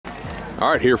All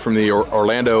right, here from the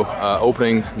Orlando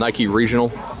opening Nike Regional.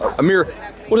 Ameer,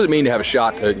 what does it mean to have a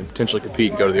shot to potentially compete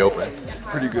and go to the opening?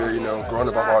 Pretty good, you know. Growing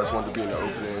up, I've always wanted to be in the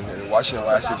opening, and watching it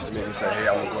last year just made me say, hey,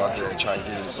 I want to go out there and try and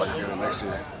get it so I can get it next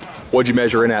year. What'd you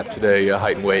measure in at today,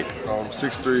 height and weight?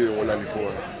 6'3" and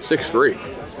 194. 6'3"?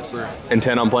 Yes, sir.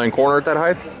 Intent on playing corner at that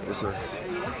height? Yes, sir.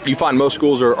 You find most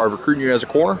schools are recruiting you as a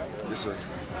corner? Yes, sir.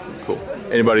 Cool.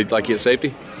 Anybody like you at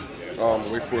safety?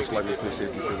 Wake Forest let me play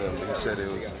safety for them. He said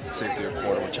it was safety or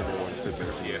corner, whichever one fit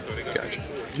better for me. Gotcha.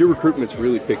 Your recruitment's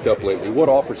really picked up lately. What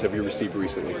offers have you received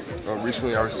recently?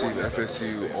 Recently, I received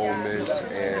FSU, Ole Miss,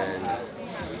 and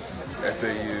FAU,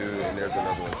 and there's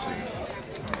another one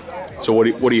too. So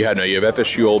what do you have now? You have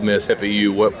FSU, Ole Miss,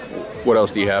 FAU. What else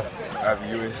do you have? I have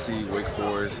UNC, Wake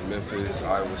Forest, Memphis,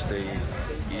 Iowa State,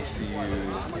 ECU,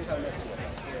 and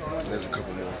there's a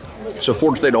couple more. So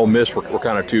Florida State and Ole Miss were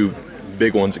kind of two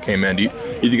big ones that came in. Do you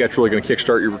think that's really going to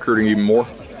kickstart your recruiting even more?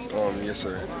 Yes,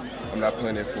 sir. I'm not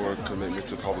planning for a commitment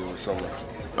to probably in the summer.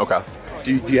 Okay.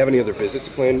 Do you have any other visits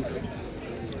planned?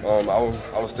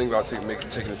 I was thinking about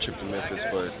taking a trip to Memphis,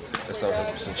 but that's not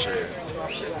 100% sure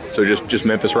yet. So just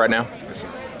Memphis right now? Yes, sir.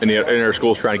 Any other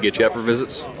schools trying to get you out for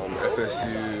visits? FSU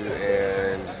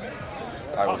and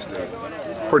Iowa State.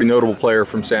 Pretty notable player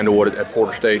from Sandalwood at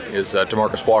Florida State is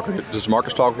DeMarcus Walker. Does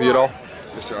DeMarcus talk with you at all?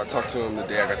 Yes, sir. I talked to him the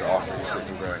day I got the offer. He said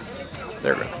congrats.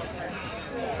 There we go.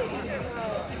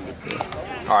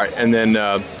 All right, and then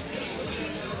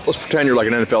let's pretend you're like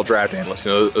an NFL draft analyst.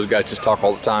 You know, those guys just talk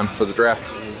all the time for the draft.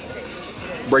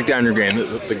 Break down your game,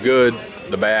 the good,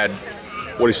 the bad,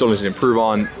 what he still needs to improve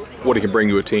on, what he can bring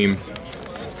to a team.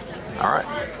 All right.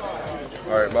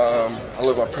 All right, I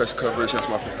love my press coverage. I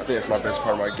think that's my best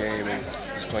part of my game, and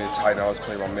just playing tight now, just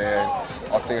playing my man.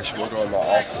 I think I should work on my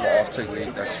off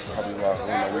technique. That's probably one of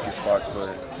my weakest spots,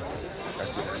 but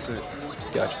that's it.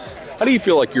 Gotcha. How do you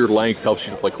feel like your length helps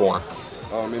you to play corner?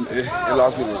 It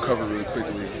allows me to recover really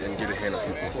quickly and get a hand on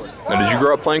people. Now, did you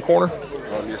grow up playing corner?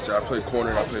 Yes, sir. I played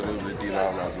corner and I played a little bit of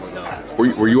D-line when I was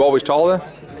little. Were you always tall then?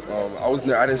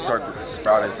 I didn't start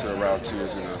sprouting until around 2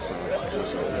 years ago.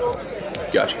 So.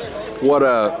 Gotcha. What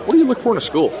do you look for in a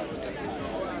school?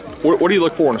 What do you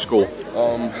look for in a school?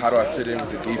 How do I fit in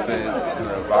with the defense,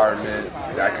 the environment,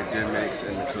 the academics,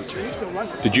 and the coaches?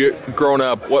 Did you, growing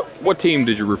up, what team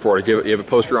did you root for? Did you have a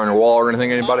poster on your wall or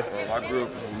anything, anybody? I grew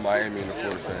up in Miami and a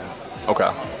Florida fan.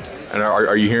 Okay. And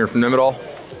are you hearing from them at all?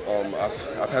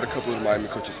 I've had a couple of Miami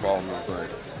coaches follow me, but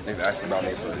they've asked about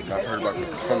me, but I've heard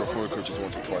from the Florida coaches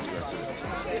once or twice, but that's it.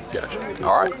 Gotcha.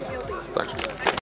 All right. Thanks.